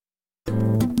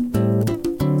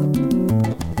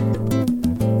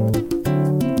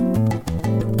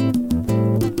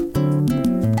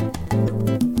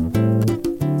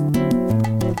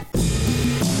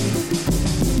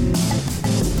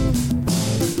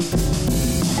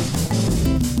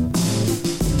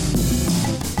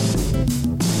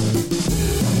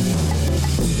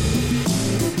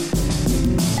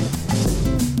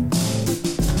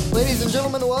and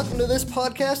gentlemen, welcome to this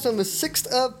podcast on the 6th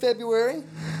of February,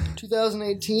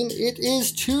 2018. It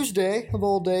is Tuesday of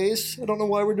all days. I don't know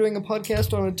why we're doing a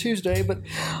podcast on a Tuesday, but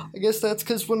I guess that's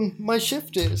because when my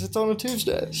shift is, it's on a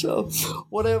Tuesday, so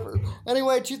whatever.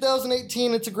 Anyway,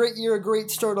 2018, it's a great year, a great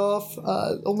start off.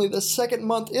 Only the second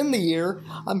month in the year.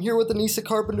 I'm here with Anissa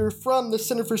Carpenter from the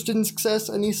Center for Student Success.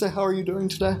 Anissa, how are you doing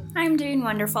today? I'm doing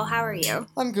wonderful. How are you?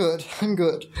 I'm good.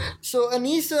 So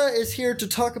Anissa is here to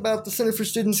talk about the Center for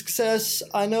Student Success.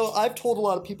 I know I've told a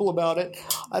lot of people about it.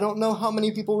 I don't know how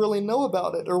many people really know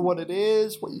about it or what it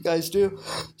is, what you guys do.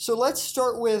 So let's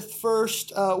start with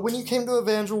first, when you came to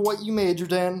Evangel, what you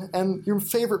majored in, and your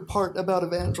favorite part about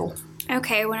Evangel.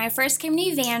 Okay, when I first came to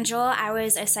Evangel, I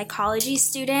was a psychology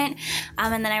student,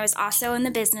 and then I was also in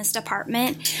the business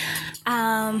department.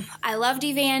 I loved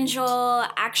Evangel.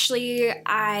 Actually,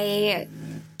 I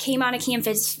came on a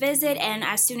campus visit, and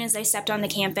as soon as I stepped on the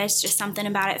campus, just something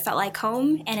about it felt like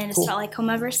home, and it has felt like home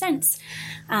ever since.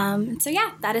 So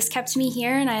yeah, that has kept me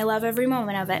here, and I love every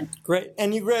moment of it. Great.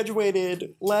 And you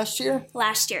graduated last year?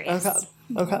 Last year, yes.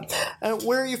 Okay. And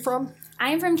where are you from? I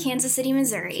am from Kansas City,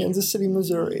 Missouri. Kansas City,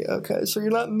 Missouri. Okay, so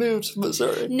you're not new to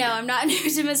Missouri. No, I'm not new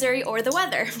to Missouri or the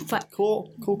weather. But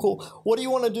Cool. What do you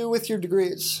want to do with your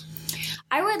degrees?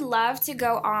 I would love to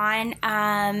go on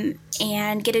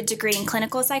and get a degree in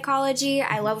clinical psychology.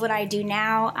 I love what I do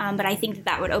now, but I think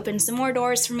that would open some more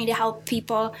doors for me to help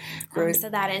people. Great. So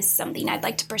that is something I'd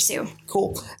like to pursue.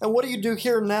 Cool. And what do you do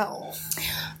here now?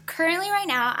 Currently, right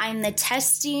now, I'm the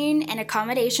testing and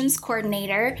accommodations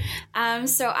coordinator.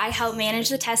 So I help manage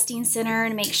the testing center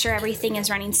and make sure everything is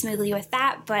running smoothly with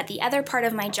that. But the other part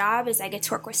of my job is I get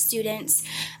to work with students,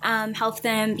 help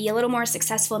them be a little more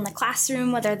successful in the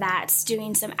classroom, whether that's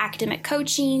doing some academic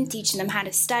coaching, teaching them how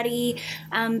to study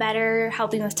better,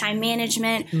 helping with time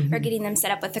management, or getting them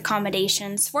set up with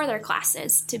accommodations for their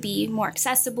classes to be more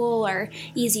accessible or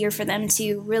easier for them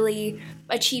to really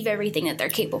achieve everything that they're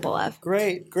capable of.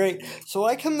 Great. So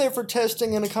I come there for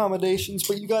testing and accommodations,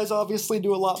 but you guys obviously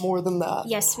do a lot more than that.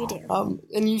 Yes, we do.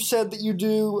 And you said that you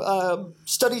do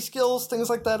study skills, things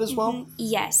like that as well?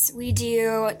 Yes, we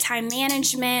do time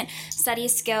management, study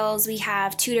skills. We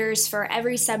have tutors for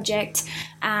every subject.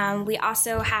 We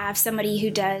also have somebody who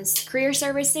does career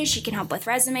services. She can help with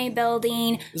resume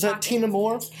building. Is that Tina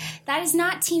Moore? That is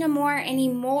not Tina Moore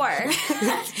anymore.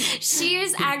 She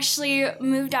has actually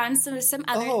moved on to some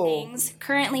other things.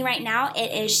 Currently, right now,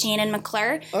 it is Shannon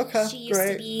McClure. Okay, she used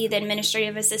to be the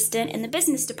administrative assistant in the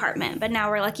business department, but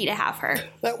now we're lucky to have her.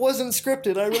 That wasn't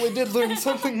scripted. I really did learn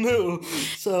something new.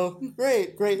 So,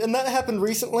 great. And that happened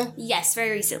recently? Yes,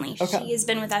 very recently. Okay. She has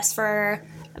been with us for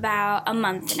about a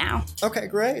month now. Okay,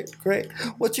 great.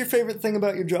 What's your favorite thing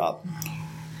about your job?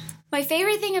 My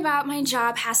favorite thing about my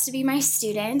job has to be my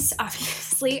students,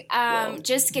 obviously.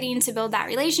 Just getting to build that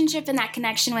relationship and that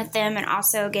connection with them, and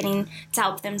also getting to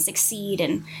help them succeed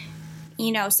and,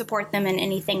 support them in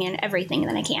anything and everything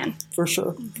that I can. For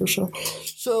sure.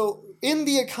 So, in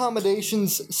the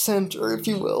accommodations center, if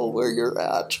you will, where you're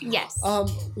at, yes.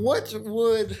 What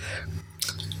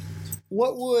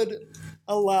would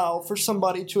allow for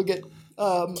somebody to get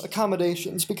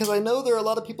accommodations? Because I know there are a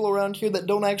lot of people around here that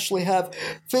don't actually have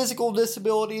physical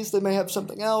disabilities. They may have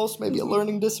something else, maybe a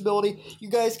learning disability. You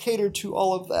guys cater to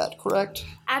all of that, correct?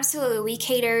 Absolutely. We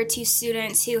cater to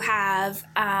students who have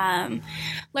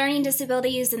learning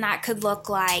disabilities, and that could look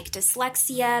like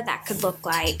dyslexia. That could look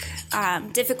like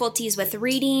difficulties with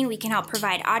reading. We can help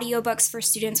provide audiobooks for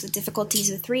students with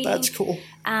difficulties with reading. That's cool.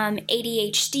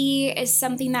 ADHD is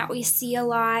something that we see a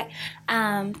lot.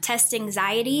 Test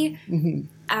anxiety.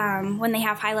 When they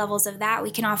have high levels of that, we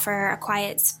can offer a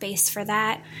quiet space for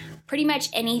that. Pretty much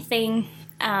anything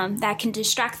that can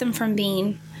distract them from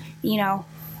being,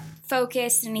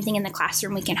 focused, anything in the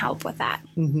classroom, we can help with that.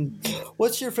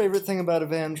 What's your favorite thing about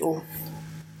Evangel?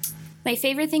 My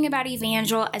favorite thing about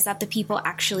Evangel is that the people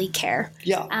actually care.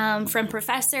 Yeah. From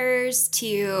professors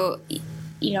to,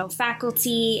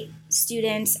 faculty,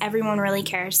 students, everyone really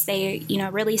cares. They,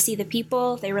 really see the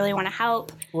people. They really want to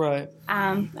help. Right.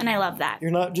 And I love that.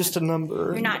 You're not just a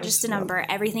number. You're not just a number.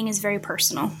 Everything is very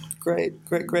personal. Great.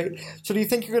 So do you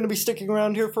think you're going to be sticking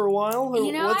around here for a while?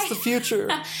 Or what's the future?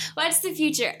 What's the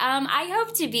future? I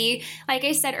hope to be. Like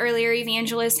I said earlier,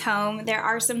 Evangel is home. There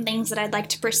are some things that I'd like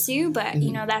to pursue, but,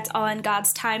 that's all in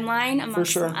God's timeline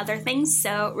amongst some other things.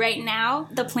 So right now,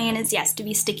 the plan is, yes, to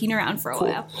be sticking around for a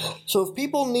while. So if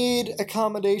people need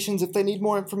accommodations, if they need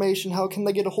more information, how can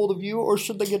they get a hold of you? Or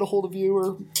should they get a hold of you?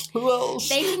 Or Who else?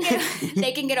 They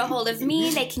can get a hold of me.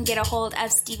 They can get a hold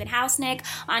of Stephen Hausnick.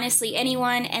 Honestly,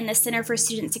 anyone in the Center for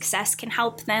Student Success can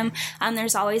help them.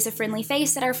 There's always a friendly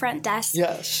face at our front desk.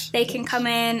 Yes. They can come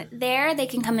in there. They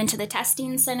can come into the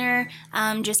testing center.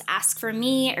 Just ask for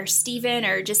me or Stephen,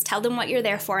 or just tell them what you're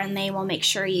there for, and they will make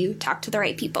sure you talk to the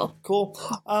right people. Cool.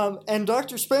 And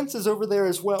Dr. Spence is over there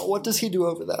as well. What does he do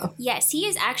over there? Yes, he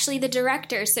is actually the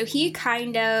director, so he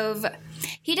does a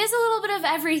little bit of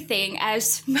everything,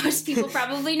 as most people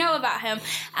probably know about him.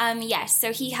 Yes,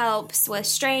 so he helps with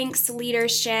strengths,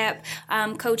 leadership,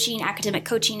 coaching, academic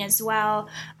coaching as well.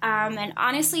 And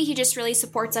honestly, he just really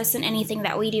supports us in anything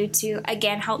that we do to,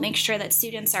 again, help make sure that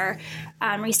students are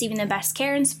receiving the best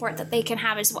care and support that they can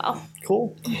have as well.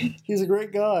 Cool. He's a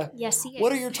great guy. Yes, he is.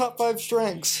 What are your top 5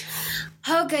 strengths?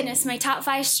 Oh, goodness. My top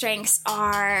 5 strengths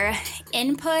are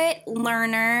input,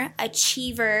 learner,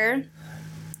 achiever.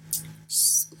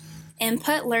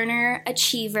 Input, learner,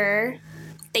 achiever.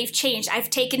 They've changed. I've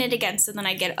taken it again, so then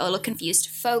I get a little confused.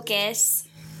 Focus.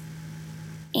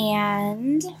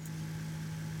 And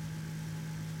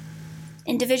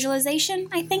individualization,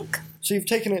 I think. So you've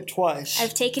taken it twice.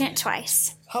 I've taken it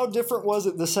twice. How different was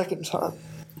it the second time?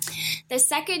 The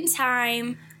second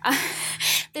time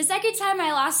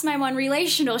I lost my one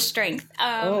relational strength,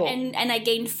 and I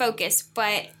gained focus.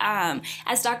 But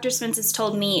as Dr. Spence has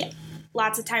told me,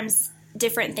 lots of times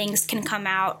different things can come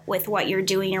out with what you're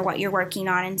doing or what you're working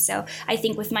on. And so I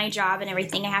think with my job and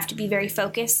everything, I have to be very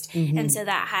focused. Mm-hmm. And so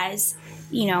that has,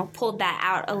 pulled that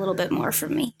out a little bit more for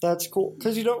me. That's cool.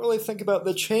 Because you don't really think about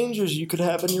the changes you could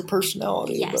have in your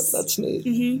personality. Yes. But that's neat.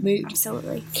 Mm-hmm. Neat.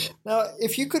 Absolutely. Now,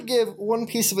 if you could give one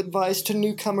piece of advice to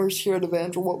newcomers here at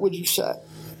Evangel, what would you say?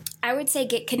 I would say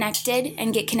get connected,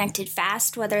 and get connected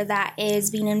fast, whether that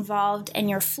is being involved in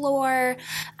your floor,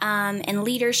 in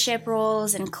leadership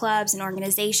roles, in clubs and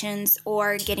organizations,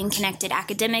 or getting connected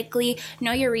academically.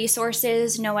 Know your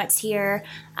resources, know what's here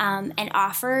and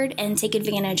offered, and take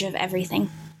advantage of everything.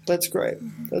 That's great.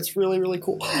 That's really, really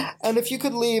cool. And if you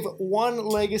could leave one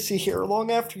legacy here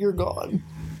long after you're gone,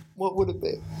 what would it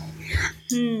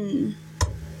be?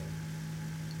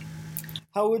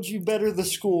 How would you better the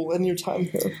school in your time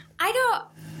here?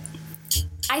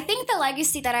 I think the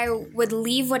legacy that I would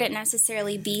leave wouldn't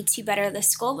necessarily be to better the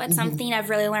school, but something I've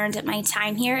really learned at my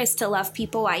time here is to love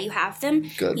people while you have them.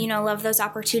 Good. Love those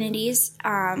opportunities.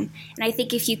 And I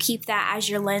think if you keep that as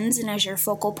your lens and as your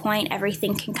focal point,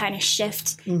 everything can kind of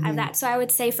shift out of that. So I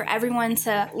would say for everyone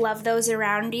to love those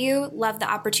around you, love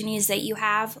the opportunities that you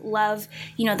have, love,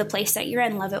 the place that you're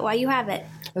in, love it while you have it.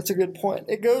 That's a good point.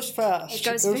 It goes fast. It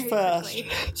goes very fast.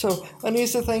 quickly. So,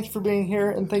 Anissa, thank you for being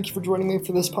here, and thank you for joining me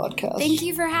for this podcast. Thank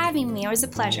you for having me. It was a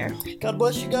pleasure. God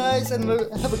bless you guys, and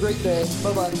have a great day.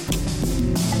 Bye-bye.